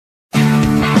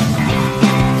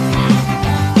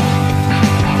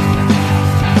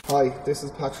This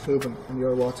is Patrick Hooven and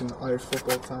you're watching Irish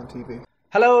Football Fan TV.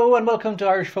 Hello and welcome to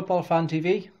Irish Football Fan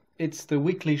TV. It's the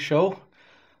weekly show.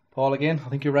 Paul again, I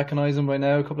think you recognise him by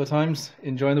now a couple of times.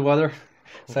 Enjoying the weather.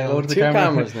 Say hello to the camera. 2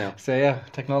 cameras now. So yeah,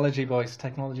 technology boys.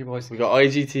 We got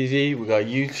IGTV, we got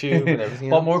YouTube and everything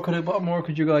What else. more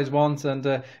could you guys want?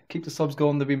 And keep the subs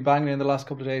going. They've been banging in the last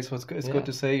couple of days, so it's good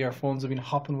to see. Our phones have been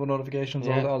hopping with notifications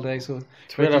all day. So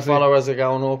Twitter followers are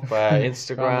going up,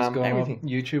 Instagram, Instagram, everything.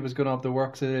 YouTube is going up the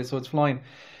works today, so it's flying.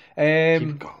 Keep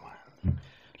it going.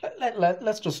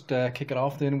 Let's just kick it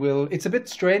off then. It's a bit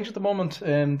strange at the moment,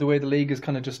 the way the league is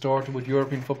kind of distorted with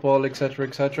European football, etc.,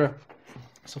 etc.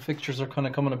 So fixtures are kind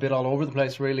of coming a bit all over the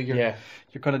place. Really, you're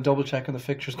kind of double checking the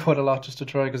fixtures quite a lot just to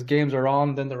try, because games are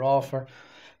on, then they're off, or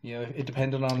it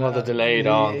depending on the delayed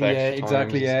on.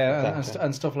 Exactly,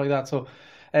 and stuff like that. So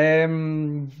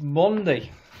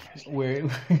Monday, we're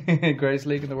greatest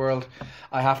league in the world.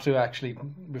 I have to actually,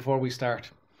 before we start,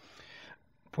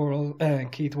 poor old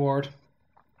Keith Ward.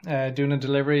 Doing a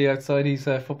delivery outside his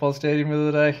football stadium the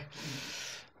other day.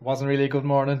 Wasn't really a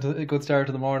good start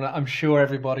to the morning. I'm sure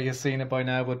everybody has seen it by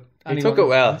now, but he took it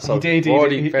well. So he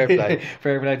did. Fair play.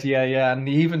 Fair play to and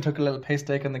he even took a little piss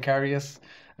take on the Carrius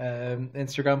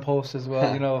Instagram post as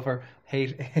well. For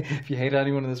hate, if you hate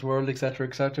anyone in this world, etc.,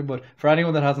 etc. But for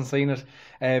anyone that hasn't seen it,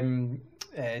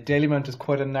 Dalymount is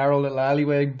quite a narrow little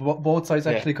alleyway. Both sides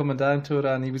actually coming down to it,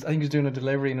 and I think he was doing a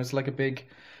delivery, and it's like a big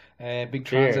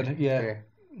transit.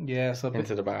 Yeah, so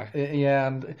into the bar.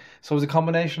 And so it was a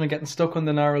combination of getting stuck on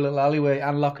the narrow little alleyway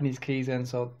and locking his keys in.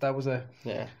 So that was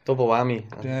double whammy.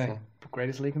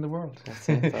 Greatest league in the world. That's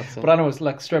it. But anyways,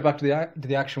 straight back to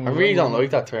the action. I really don't like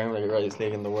that term, like greatest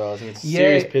league in the world. I think it's a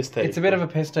serious piss take. It's a bit of a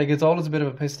piss take. It's always a bit of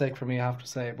a piss take for me, I have to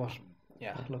say. But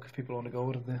look, if people want to go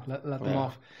with it, let them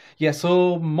off. Yeah.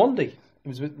 So Monday, it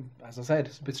was as I said,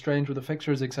 it's a bit strange with the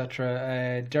fixtures,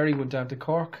 etc. Derry went down to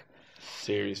Cork.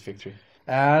 Serious victory.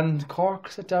 And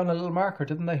Cork set down a little marker,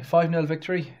 didn't they? 5-0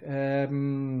 victory.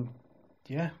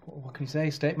 What can you say?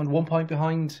 Statement. 1 point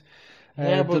behind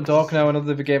Dundalk now.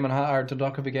 Another big game in hand, or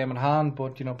Dundalk have a game in hand.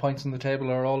 But points on the table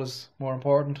are always more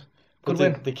important. Good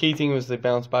win. The key thing was they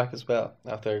bounced back as well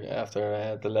after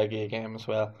the Legia game as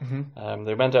well. Mm-hmm.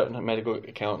 They went out and made a good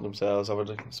account of themselves over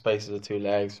the space of the 2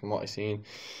 legs. From what I've seen,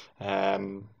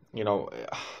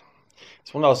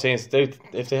 it's one of those things.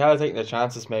 If they had taken their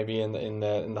chances, maybe in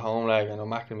the home leg, I know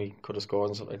McNamee could have scored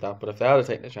and stuff like that. But if they had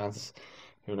taken their chances,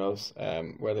 who knows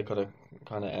where they could have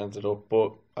kind of ended up.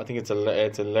 But I think it's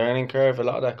a learning curve. A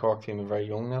lot of that Cork team are very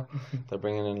young now. They're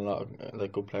bringing in a lot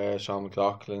of good players. Sean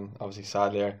McLaughlin, obviously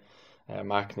Sadler,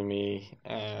 McNamee.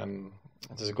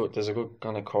 There's a good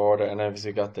kind of core there, and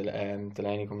obviously got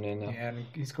Delaney coming in now. Yeah, and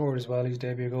he scored as well, his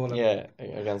debut goal. Yeah,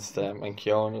 against and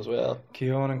Keown as well.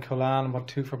 Keown and Colan,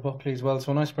 2 for Buckley as well.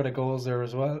 So a nice spread of goals there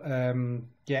as well.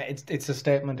 It's a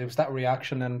statement. It was that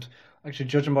reaction, and actually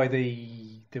judging by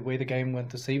the way the game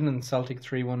went this evening, Celtic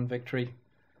 3-1 victory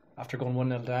after going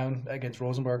 1-0 down against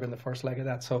Rosenborg in the first leg of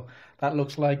that. So that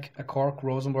looks like a Cork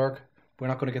Rosenborg. We're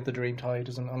not going to get the dream tied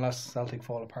unless Celtic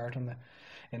fall apart in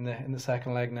the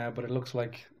second leg now, but it looks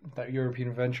like that European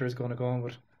adventure is going to go on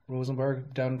with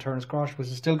Rosenborg down in Turner's Cross, which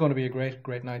is still going to be a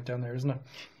great night down there, isn't it?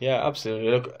 Yeah, absolutely.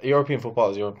 Look, European football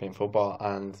is European football,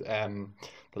 and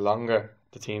the longer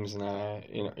the teams in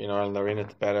Ireland are in it,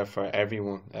 the better for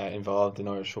everyone involved in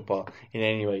Irish football in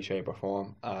any way, shape or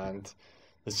form. And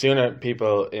the sooner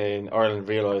people in Ireland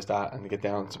realise that and get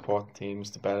down and support the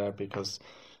teams, the better, because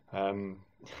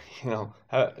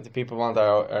the people want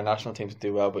our national team to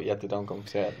do well, but yet they don't come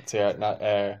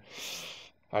to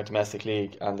our domestic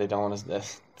league, and they don't want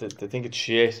us. They think it's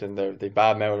shit, and they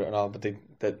badmouth it and all. But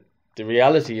the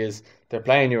reality is they're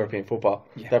playing European football.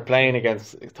 Yeah. They're playing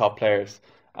against top players,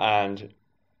 and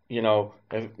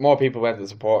if more people went to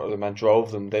support them and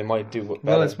drove them, they might do better.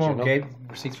 Well, it's more gate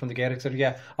receipts from the gate, etc.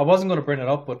 Yeah, I wasn't going to bring it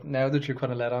up, but now that you're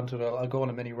kind of led on to it, I'll go on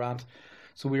a mini rant.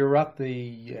 So we were at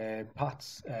the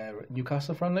Pats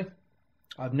Newcastle friendly.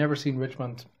 I've never seen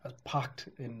Richmond as packed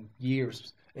in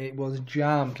years. It was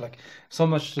jammed, like so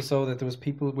much so that there was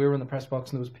people. We were in the press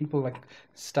box and there was people like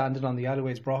standing on the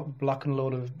alleyways, blocking a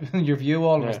load of your view.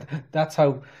 Almost. Yeah. That's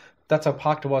how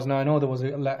packed it was. Now I know there was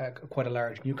quite a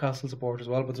large Newcastle support as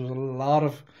well, but there was a lot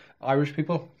of Irish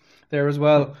people there as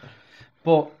well.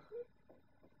 But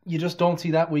you just don't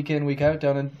see that week in, week out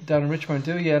down in Richmond,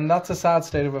 do you? And that's a sad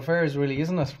state of affairs, really,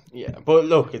 isn't it? Yeah, but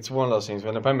look, it's one of those things.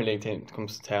 When the Premier League team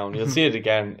comes to town, you'll see it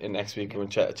again in next week when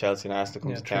Chelsea and Arsenal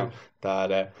comes to town.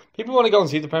 That people want to go and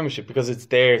see the Premiership because it's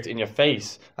there, it's in your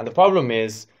face. And the problem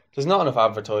is there's not enough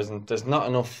advertising. There's not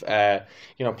enough,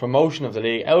 promotion of the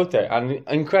league out there. And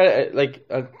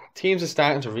teams are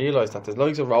starting to realise that. There's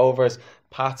likes of Rovers,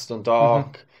 Pats,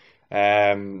 Dundalk.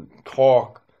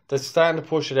 Cork, they're starting to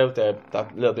push it out there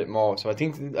that little bit more. So I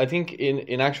think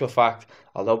in actual fact,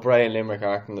 although Bray and Limerick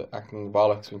are acting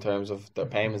bollocks in terms of their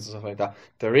payments and stuff like that,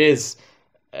 there is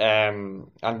and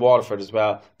Waterford as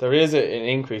well, there is an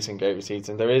increase in gate receipts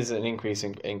and there is an increase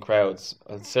in crowds.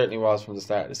 It certainly was from the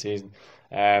start of the season.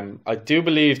 I do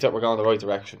believe that we're going the right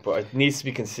direction, but it needs to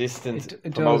be consistent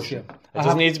promotion. Does, yeah. It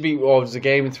doesn't need to be, there's a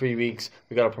game in 3 weeks,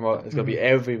 we got to promote it. It's got to be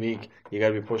every week, you got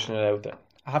to be pushing it out there.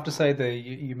 I have to say,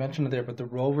 you mentioned it there, but the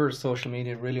Rovers social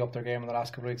media really upped their game in the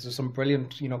last couple of weeks. There's some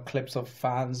brilliant, clips of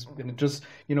fans, and it just,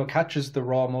 catches the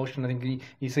raw emotion. I think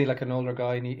you see like an older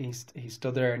guy, and he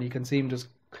stood there, and you can see him just.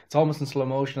 It's almost in slow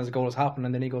motion as a goal has happened,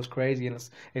 and then he goes crazy, and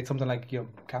it's something like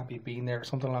can't be being there, or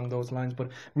something along those lines. But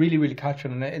really, really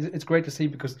catching, and it's great to see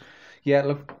because, yeah,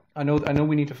 look, I know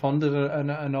we need to fund it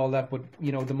and all that, but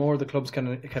the more the clubs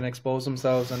can expose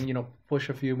themselves and push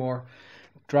a few more.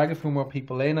 Drag a few more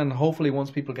people in, and hopefully once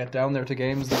people get down there to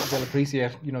games, they'll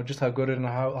appreciate just how good it and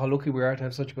how lucky we are to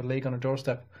have such a good league on our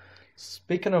doorstep.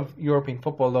 Speaking of European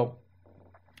football, though,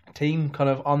 team kind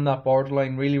of on that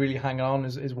borderline, really, really hanging on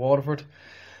is Waterford.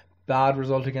 Bad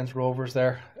result against Rovers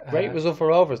there. Great result for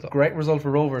Rovers, though. Great result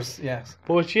for Rovers, yes.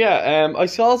 But yeah, I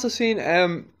also seen.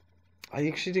 I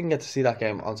actually didn't get to see that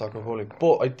game on Soccer Holy,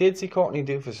 but I did see Courtney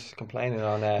Doofus complaining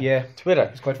on Twitter.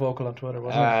 He's quite vocal on Twitter,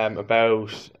 wasn't he?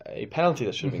 About a penalty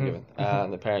that should have been given,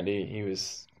 and apparently he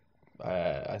was,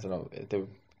 I don't know, they were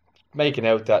making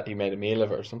out that he made a meal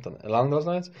of it or something along those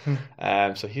lines.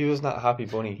 So he was not a happy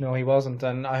bunny. No, he wasn't,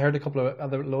 and I heard a couple of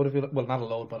other not a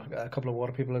load, but a couple of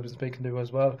Water people I was speaking to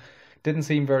as well. Didn't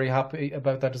seem very happy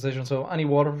about that decision. So any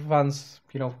Waterford fans,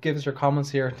 give us your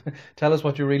comments here. Tell us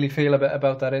what you really feel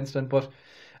about that incident. But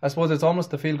I suppose it's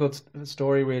almost the feel-good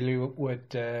story really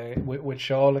with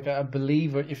Shaw. Like I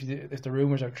believe if the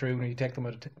rumours are true and you take them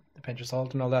with a pinch of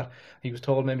salt and all that, he was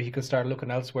told maybe he could start looking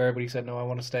elsewhere, but he said no, I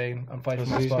want to stay and fight for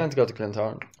my spot. He's meant to go to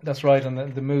Clinton. That's right,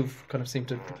 and the move kind of seemed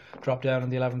to drop down in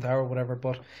the 11th hour or whatever.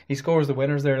 But he scores the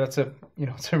winners there. That's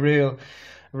it's a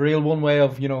real one way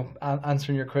of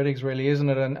answering your critics, really, isn't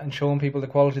it, and showing people the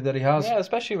quality that he has. Yeah,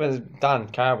 especially when Dan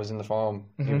Carr was in the form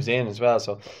he was in as well,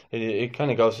 so it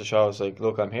kind of goes to show it's like,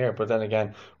 look, I'm here. But then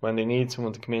again, when they need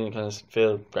someone to come in and kind of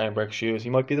fill Graham Burke's shoes, he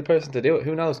might be the person to do it,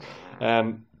 who knows.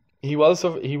 He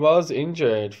was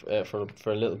injured for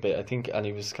a little bit, I think, and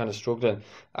he was kind of struggling.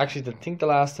 Actually, I think the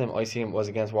last time I seen him was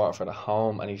against Waterford at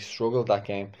home, and he struggled that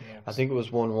game. I think it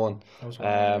was 1-1.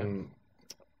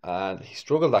 And he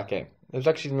struggled that game. It was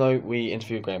actually the night we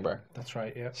interviewed Graham Burke. That's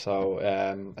right, yeah. So,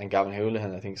 and Gavin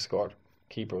Houlihan, I think, scored.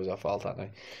 Keeper was at fault that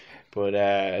night. But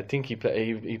I think he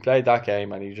played that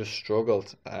game and he just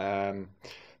struggled.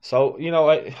 So,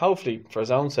 hopefully, for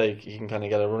his own sake, he can kind of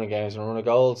get a run of games and a run of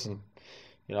goals. And,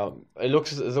 it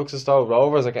looks as though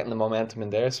Rovers are getting the momentum in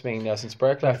their swing now since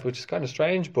Burke left, which is kind of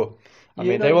strange. But, I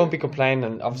mean, they won't be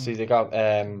complaining. Obviously, they got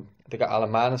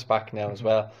Alan Manus back now as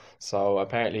well. So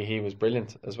apparently he was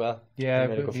brilliant as well. Yeah.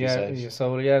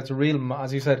 So it's a real,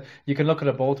 as you said, you can look at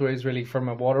it both ways really. From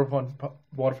a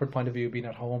Waterford point of view, being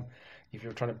at home, if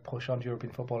you're trying to push onto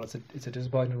European football, it's a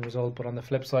disappointing result. But on the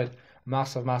flip side,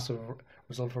 massive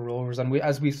result for Rovers. And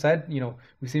as we said,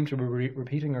 we seem to be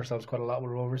repeating ourselves quite a lot with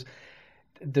Rovers.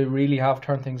 They really have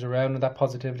turned things around, and that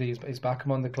positivity is back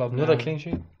among the club. Another clean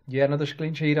sheet. Yeah, another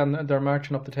clean sheet, and they're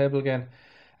marching up the table again.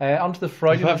 On to the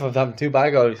Friday. Went from having two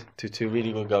bad goalies to two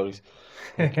really good goalies.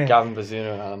 Gavin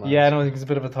Bazuna and Alan. Yeah, I know, I think it's a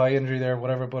bit of a thigh injury there,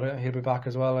 whatever, but he'll be back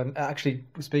as well. And actually,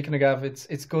 speaking of Gav,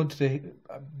 it's good to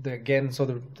again. So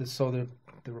the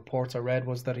reports I read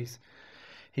was that he's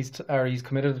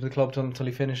committed to the club until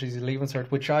he finishes his leaving cert,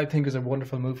 which I think is a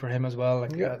wonderful move for him as well.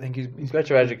 Like I think he's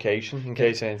better education in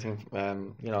case anything.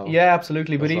 Yeah,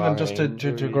 absolutely. But even just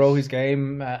to grow his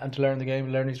game and to learn the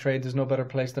game, learn his trade, there's no better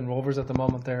place than Rovers at the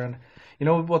moment there. And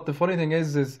what the funny thing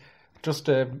is just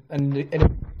in the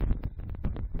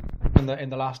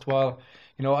last while,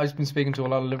 I've been speaking to a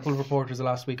lot of Liverpool reporters the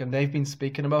last week, and they've been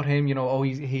speaking about him. He's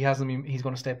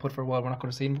going to stay put for a while. We're not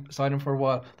going to sign him for a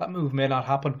while. That move may not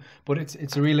happen, but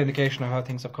it's a real indication of how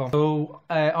things have come. So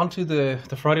onto the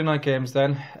Friday night games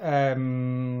then.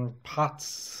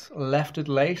 Pats left it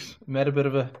late, made a bit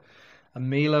of a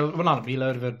meal out. Well, not a meal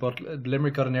out of it, but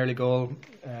Limerick got an early goal.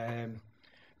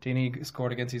 Delaney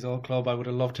scored against his old club. I would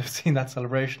have loved to have seen that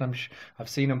celebration. I've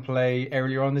seen him play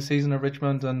earlier on this season at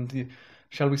Richmond, and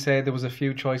shall we say there was a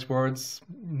few choice words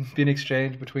being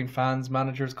exchanged between fans,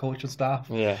 managers, coach, and staff.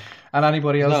 Yeah, and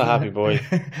anybody else. Not a happy boy.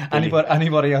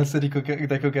 anybody else that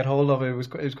they could get hold of. It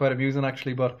was quite amusing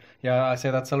actually. But yeah, I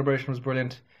say that celebration was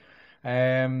brilliant.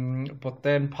 But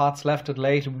then Pats left it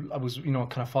late. I was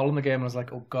kind of following the game and I was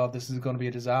like, oh god, this is going to be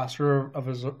a disaster of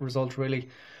a result really.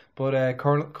 But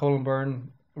Colin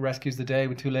Byrne rescues the day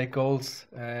with 2 late goals.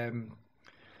 I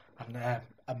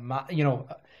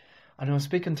know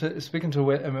speaking to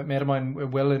a mate of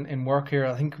mine, Will, in work here.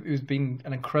 I think it's been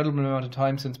an incredible amount of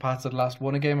time since Pats had last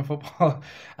won a game of football,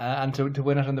 and to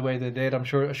win it in the way they did, I'm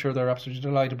sure they're absolutely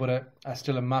delighted. But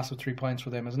still a massive 3 points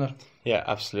for them, isn't it? Yeah,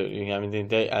 absolutely. I mean,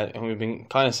 and we've been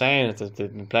kind of saying it, that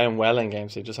they've been playing well in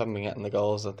games. They just haven't been getting the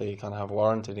goals that they kind of have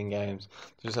warranted in games.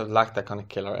 They just have lacked that kind of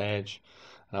killer edge.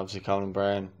 And obviously, Colin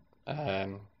Byrne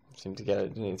seemed to get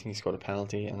it. I think he scored a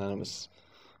penalty, and then it was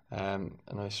a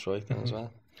nice strike then as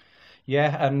well.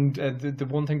 Yeah, and the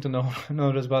one thing to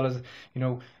note as well is,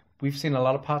 we've seen a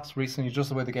lot of Pats recently, just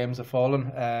the way the games have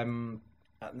fallen.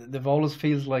 They've always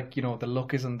feels like, the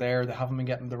luck isn't there. They haven't been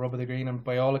getting the rub of the green, and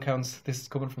by all accounts, this is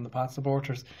coming from the Pats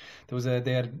supporters.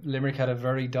 Limerick had a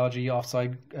very dodgy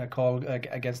offside call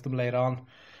against them late on,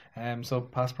 so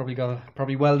Pats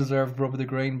probably well deserved rub of the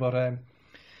green, but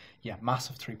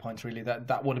massive 3 points really.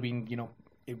 That would have been,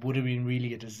 it would have been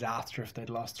really a disaster if they'd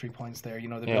lost 3 points there.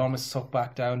 They'd be almost sucked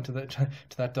back down to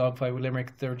that dogfight with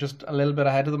Limerick. They're just a little bit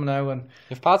ahead of them now, and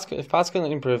if Pats can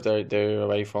improve their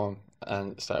away form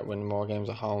and start winning more games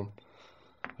at home,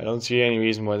 I don't see any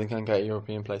reason why they can't get a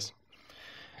European place.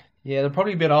 Yeah, they're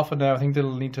probably a bit off it now. I think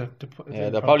they'll need to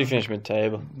they'll probably finish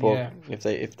mid-table. But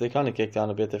if they kind of kick down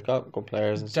a bit, they've got good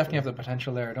players. Definitely have the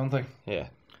potential there, don't they? Yeah.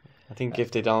 I think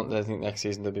if they don't, I think next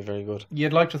season they'll be very good.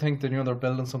 You'd like to think that they're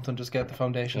building something, just get the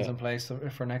foundations in place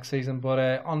for next season.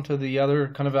 But onto the other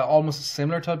kind of almost a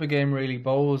similar type of game, really.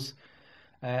 Bows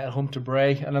at home to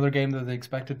Bray, another game that they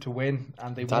expected to win,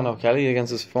 and they Dan won. O'Kelly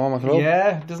against his former club.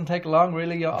 Yeah, it doesn't take long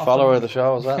really. Follower of the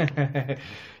show as well.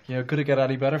 Could it get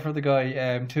any better for the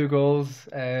guy? 2 goals,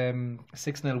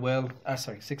 6-0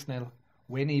 6-0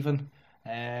 win even.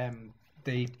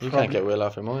 You can't get Will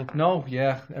off your mind. No,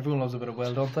 yeah, everyone loves a bit of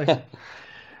Will, don't they?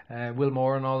 Will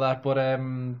Moore and all that, but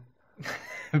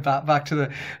back to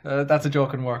the that's a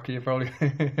joke in work. You probably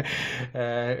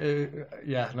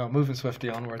moving swiftly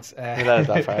onwards. Let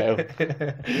that far out.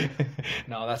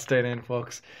 No, that's staying in,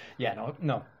 folks. Yeah,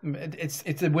 no,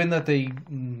 it's a win that they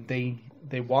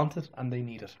wanted and they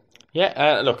needed.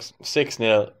 Yeah, look,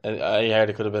 6-0. I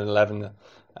heard it could have been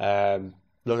 11-0.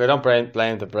 Look, I don't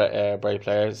blame the Bray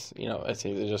players. I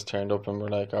think they just turned up and were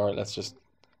like, all right, let's just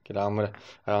get on with it.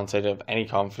 I don't say they have any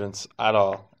confidence at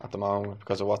all at the moment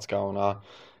because of what's going on.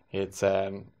 It's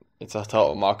a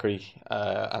total mockery.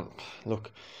 And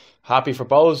look, happy for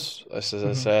Bows, as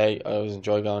I say. I always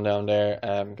enjoy going down there.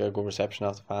 Get a good reception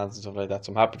off the fans and stuff like that.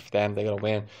 So I'm happy for them. They're gonna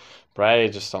win. Bray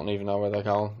just don't even know where they're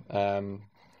going.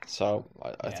 So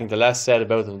I think the less said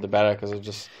about them, the better,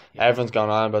 because everyone's going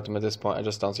on about them at this point. I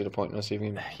just don't see the point in us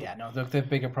even. Yeah, no, look, they have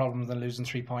bigger problems than losing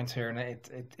 3 points here, and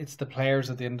it's the players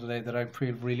at the end of the day that I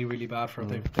feel really, really bad for.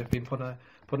 They've been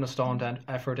putting a stone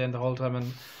effort in the whole time,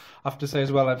 and I have to say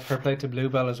as well, fair play to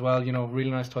Bluebell as well.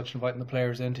 Really nice touch inviting the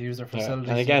players in to use their facilities.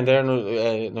 And again, they're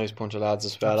a nice bunch of lads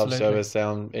as well. Absolutely. Obviously, I was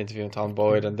down interviewing Tom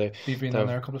Boyd, and they've been down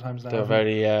there a couple of times now. They're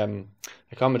very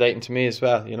accommodating to me as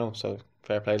well. So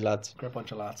fair play, lads. Great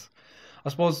bunch of lads. I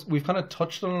suppose we've kind of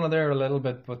touched on it there a little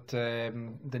bit, but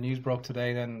the news broke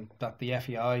today then that the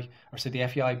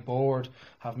FEI board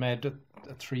have made a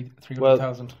 300,000.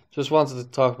 Well, just wanted to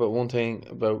talk about one thing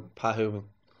about Pat Hooban.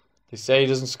 They say he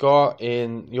doesn't score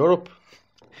in Europe.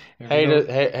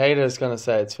 Haters gonna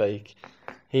say it's fake.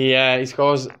 He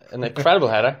scores an incredible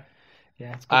header.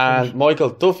 Yeah, it's good and finish. Michael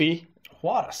Duffy.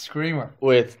 What a screamer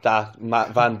with that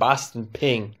Van Basten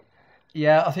ping.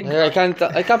 Yeah, I think I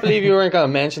can't believe you weren't going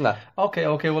to mention that. Okay.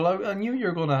 Well, I knew you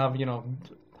were going to have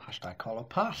hashtag call it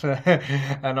Pat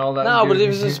and all that. No, but it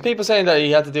was just people saying that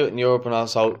he had to do it in Europe, and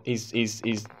also he's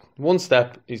one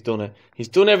step. He's done it. He's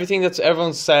done everything that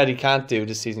everyone said he can't do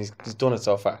this season. He's done it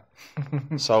so far.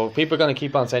 So people are going to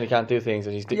keep on saying he can't do things,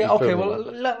 and he's okay. Well,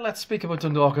 let's speak about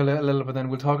Dundalk a little bit. Then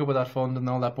we'll talk about that fund and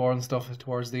all that boring stuff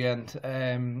towards the end.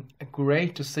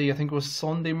 Great to see. I think it was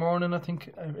Sunday morning. I think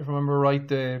if I remember right,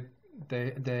 the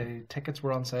tickets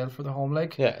were on sale for the home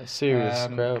leg. Yeah, serious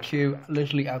crowd. Queue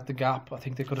literally out the gap. I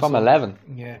think they could have from 11.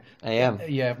 Yeah, a.m.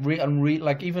 Yeah,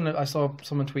 like even I saw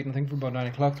someone tweeting. I think from about 9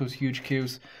 o'clock there was huge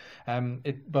queues.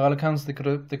 By all accounts, they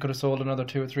could have sold another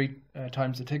 2 or 3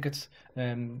 times the tickets.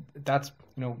 That's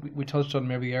we touched on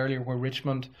maybe earlier where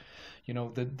Richmond,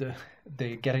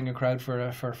 the getting a crowd for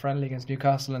a friendly against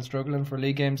Newcastle and struggling for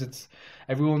league games. It's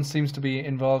everyone seems to be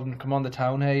involved and come on the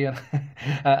town, hey, and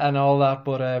and all that.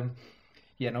 But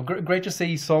Yeah, no, great to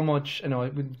see so much. You know, I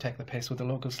wouldn't take the piss with the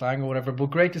local slang or whatever,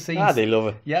 but great to see. They love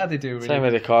it. Yeah, they do. Really. Same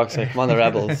with the Cork, like, come on, the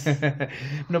Rebels.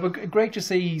 No, but great to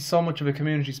see so much of a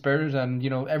community spirit, and you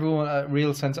know, everyone a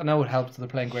real sense. I know it helps that they're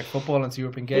playing great football and it's a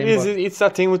European game. It's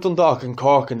that thing with Dundalk and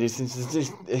Cork and these things.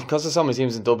 Because there's so many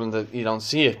teams in Dublin that you don't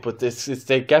see it, but it's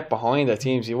they get behind their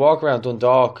teams. You walk around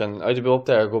Dundalk, and I'd be up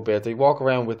there a good bit. They walk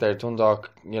around with their Dundalk,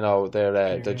 you know,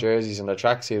 their jerseys and their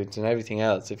tracksuits and everything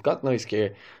else. They've got nice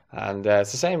gear. And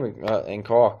it's the same in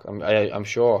Cork, I'm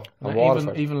sure. And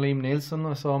Waterford. Even Liam Nielsen,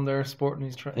 I saw him there sporting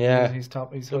his his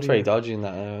top. He's very dodgy in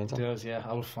that. He does, yeah.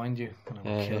 I will find you and I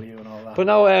will kill you and all that. But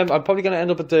no, I'm probably going to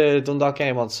end up at the Dundalk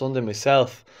game on Sunday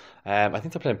myself. I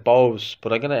think they're playing Bows,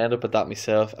 but I'm going to end up at that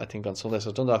myself, I think, on Sunday.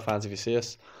 So Dundalk fans, if you see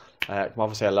us, come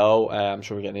over, say hello. I'm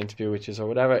sure we get an interview with you or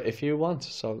whatever if you want.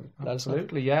 So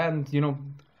absolutely, yeah. And you know,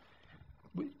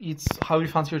 it's how do you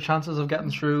fancy your chances of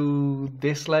getting through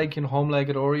this leg, home leg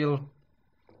at Oriel?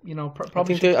 You know,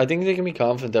 probably. I think they can be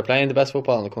confident. They're playing the best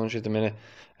football in the country at the minute.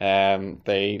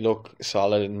 They look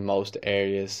solid in most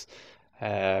areas.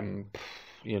 You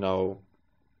know,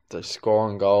 they're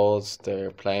scoring goals.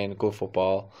 They're playing good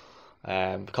football.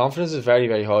 Confidence is very,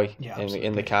 very high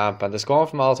in the camp, and they're scoring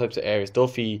from all types of areas.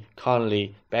 Duffy,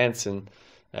 Connolly, Benson,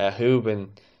 Hubin.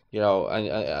 You know, and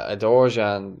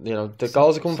Adorja, and you know the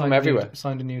goals are coming from everywhere.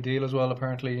 Signed a new deal as well,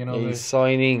 apparently. You know, he's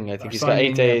signing. I think he's got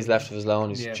 8 days left of his loan.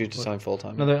 He's due to sign full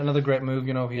time. Another great move.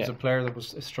 You know, he's a player that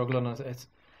was struggling.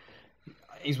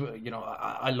 He's, you know,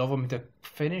 I love him. The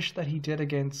finish that he did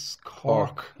against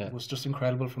Cork was just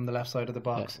incredible from the left side of the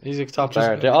box. He's a top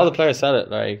player. All the players said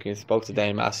it. Like, he spoke to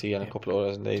Dane Massey and a couple of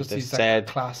others, and they said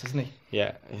class, isn't he?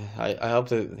 Yeah, I hope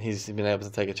that he's been able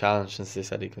to take a challenge since they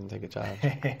said he couldn't take a challenge.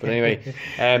 But anyway,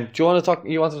 do you want to talk?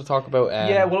 You wanted to talk about?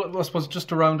 Well, I suppose just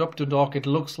to round up Dundalk, it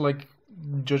looks like,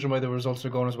 judging by the results are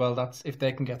going as well, that's if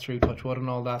they can get through Touchwood and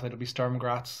all that, it'll be Sturm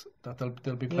Graz that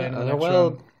they'll be playing. They're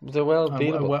well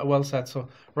beatable. Well set. So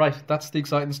right, that's the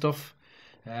exciting stuff.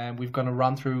 We've going to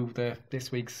run through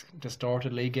this week's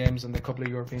distorted league games and a couple of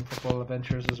European football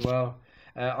adventures as well.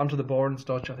 Onto the board and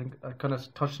such. I think I kind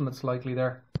of touched on it slightly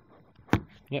there.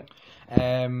 Yeah.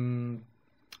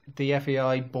 The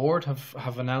FAI board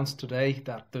have announced today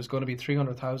that there's going to be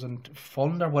 300,000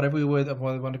 fund, or whatever we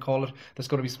want to call it, that's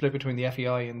going to be split between the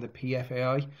FAI and the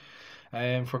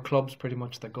PFAI, for clubs pretty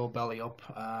much that go belly up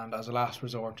and as a last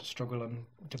resort struggling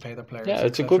to pay their players. Yeah,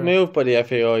 it's a good move by the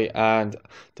FAI, and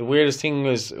the weirdest thing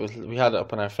was we had it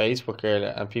up on our Facebook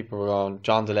earlier and people were going,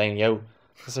 John Delaney out.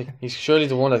 It's like, he's surely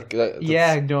the one that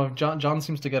John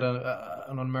seems to get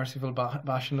an unmerciful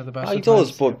bashing at the best. He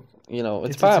does, but you know,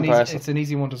 it's part and parcel. It's an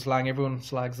easy one to slag. Everyone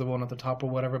slags the one at the top or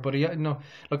whatever. But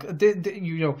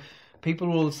look, people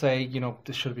will say, you know,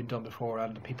 this should have been done before,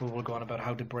 and people will go on about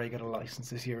how did Bray get a license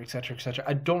this year, etc., etc.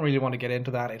 I don't really want to get into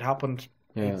that. It happened.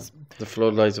 Yeah, the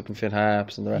floodlights up in Finn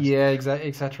Harps and the rest. Yeah, exactly,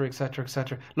 etc., etc.,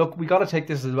 etc. Look, we got to take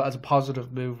this as a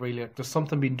positive move. Really, there's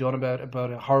something being done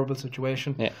about a horrible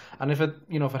situation. Yeah, and if it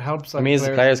helps, it means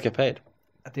the players get paid.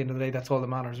 At the end of the day, that's all that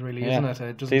matters, really, isn't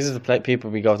it? These are the people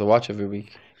we go to watch every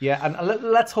week. Yeah, and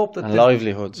let's hope that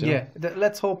livelihoods.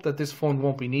 Let's hope that this fund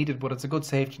won't be needed, but it's a good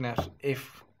safety net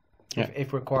if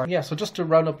required. Yeah. So just to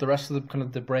round up the rest of the kind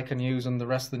of the breaking news and the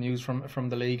rest of the news from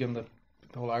the league and the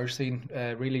whole Irish scene,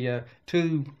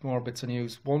 two more bits of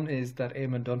news. One is that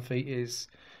Eamon Dunphy is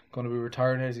going to be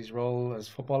retiring his role as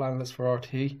football analyst for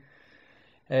RT.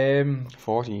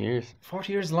 40 years.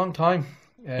 40 years is a long time.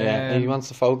 He wants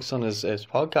to focus on his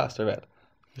podcast, I bet.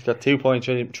 He's got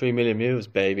 2.3 million views,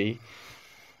 baby.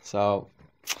 So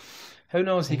who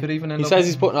knows? He could even end up... He says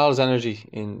he's putting all his energy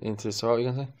into this. So what are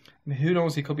you going to say? Who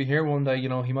knows? He could be here one day. You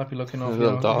know, he might be looking off. A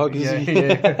little dog, is he?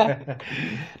 Yeah.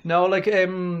 No, like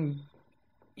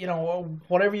you know,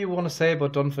 whatever you want to say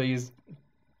about Dunphy, is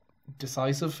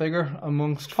decisive figure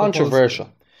amongst controversial.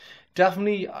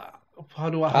 Definitely. How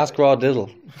do I ask Raw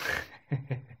Diddle?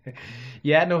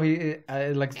 Yeah, no, he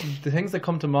like the things that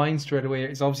come to mind straight away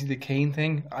is obviously the Kane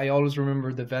thing. I always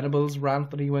remember the Venables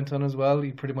rant that he went on as well.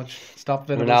 He pretty much stopped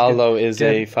Venables. Ronaldo is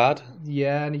a fad.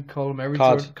 Yeah, and he called him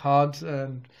everything cod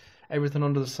and everything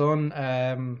under the sun.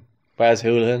 Whereas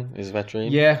Houlihan is a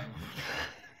veteran. Yeah.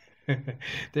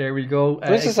 There we go.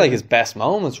 This is like his best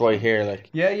moments right here. Like,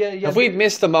 yeah. If we've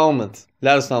missed a moment,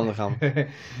 let us know in the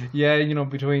comments. Yeah, you know,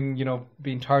 between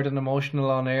being tired and emotional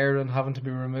on air and having to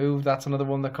be removed, that's another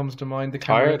one that comes to mind. The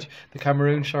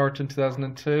Cameroon short in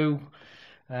 2002.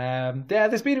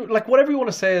 There's been like whatever you want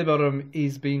to say about him,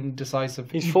 he's been decisive.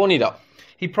 He's funny though.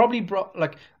 He probably brought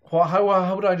like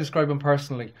how would I describe him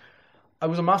personally? I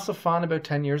was a massive fan about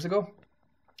 10 years ago.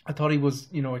 I thought he was,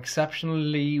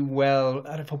 exceptionally well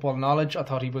at football knowledge. I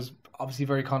thought he was obviously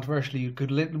very controversial.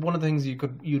 One of the things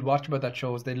you'd watch about that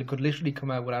show is they could literally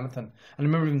come out with anything. And I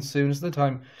remember even soon as the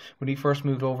time when he first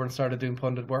moved over and started doing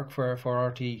pundit work for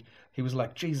RT, he was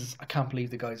like, Jesus, I can't believe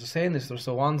the guys are saying this. They're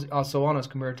so on as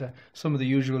compared to some of the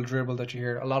usual dribble that you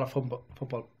hear a lot of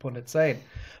football pundits saying.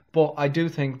 But I do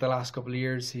think the last couple of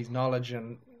years his knowledge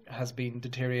has been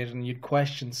deteriorated, and you'd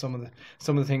question some of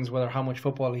the things, whether how much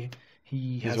football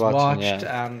he has watched,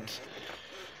 and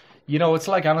it's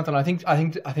like anything. I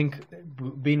think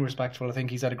being respectful, I think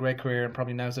he's had a great career, and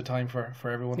probably now's the time for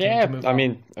everyone to move on. I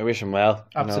mean, I wish him well.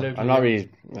 Absolutely. I don't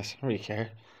really care.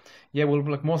 Yeah, well,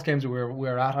 like most games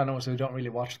we're at, I know, so we don't really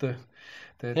watch the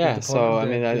he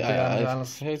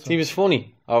was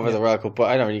funny over the World Cup, but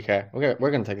I don't really care. We're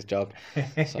going to take his job.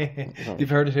 So, you've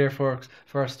heard it here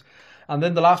first. And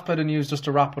then the last bit of news, just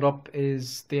to wrap it up,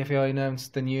 is the FAI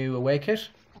announced the new away kit.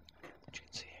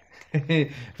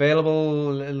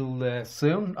 Available a little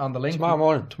soon on the link.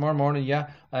 Tomorrow morning, yeah.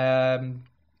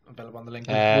 Available on the link.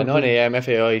 9 a.m.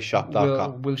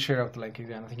 FAIshop.com. We'll share out the link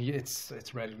again. I think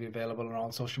it's ready to be available on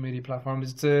all social media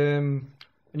platforms. It's a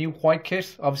new white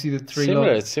kit. Obviously, the three.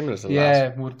 It's similar to the last. Yeah,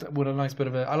 with a nice bit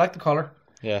of I like the colour.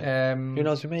 Yeah. Who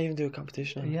knows? We may even do a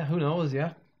competition. Yeah, who knows?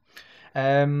 Yeah.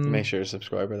 Make sure you're a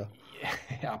subscriber though.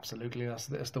 Yeah, absolutely. That's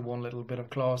the one little bit of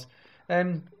clause.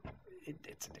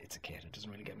 It's a kit. It doesn't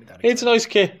really get me that excited. It's a nice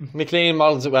kit. McLean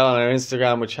models it well on our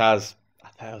Instagram, which has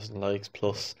 1,000 likes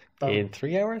plus in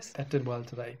 3 hours. That did well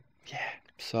today. Yeah.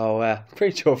 So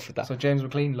pretty chuffed with that. So James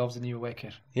McLean loves the new away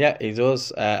kit. Yeah, he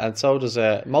does, and so does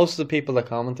most of the people that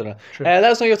commented on it. Let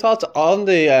us know your thoughts on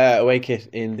the away kit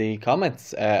in the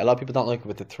comments. A lot of people don't like it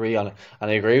with the 3 on it,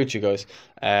 and I agree with you guys.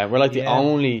 We're like the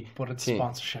only. But it's team.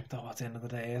 Sponsorship though at the end of the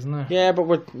day, isn't it? Yeah, but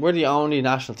we're the only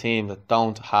national team that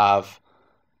don't have,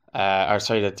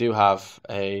 that do have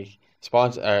a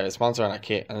sponsor on our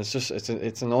kit, and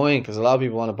it's annoying because a lot of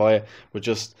people want to buy it with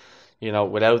just.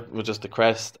 With just the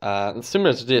crest, it's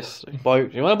similar to this. You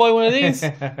want to buy one of these?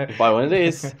 You buy one of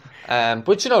these.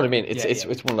 But you know what I mean. It's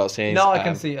one of those things. No, I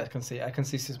can see.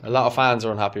 A lot of fans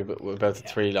are unhappy about the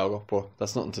 3 logo, but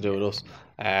that's nothing to do with us.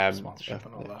 Sponsorship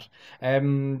and all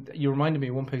that. You reminded me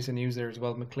of one piece of news there as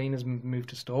well. McLean has moved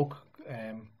to Stoke.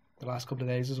 The last couple of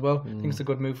days as well. I think it's a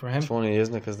good move for him. It's funny,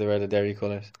 isn't it? Because they wear the Derry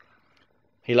colours.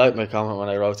 He liked my comment when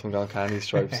I wrote him on candy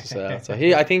stripes as well. So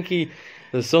I think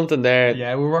there's something there.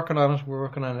 Yeah, we're working on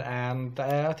it, and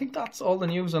I think that's all the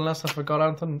news. Unless I forgot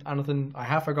anything I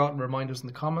have forgotten, remind us in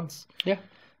the comments. Yeah.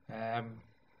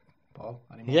 Paul,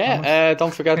 any more comments?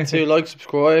 Don't forget to like,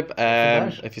 subscribe.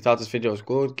 If you thought this video was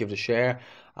good, give it a share,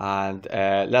 and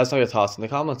let us know your thoughts in the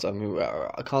comments. I mean, we're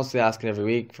constantly asking every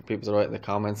week for people to write in the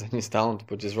comments, and you don't,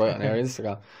 but just write on our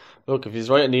Instagram. Look, if you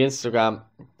write on the Instagram,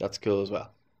 that's cool as well.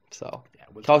 So.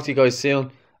 We'll talk to you guys soon,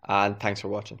 and thanks for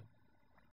watching.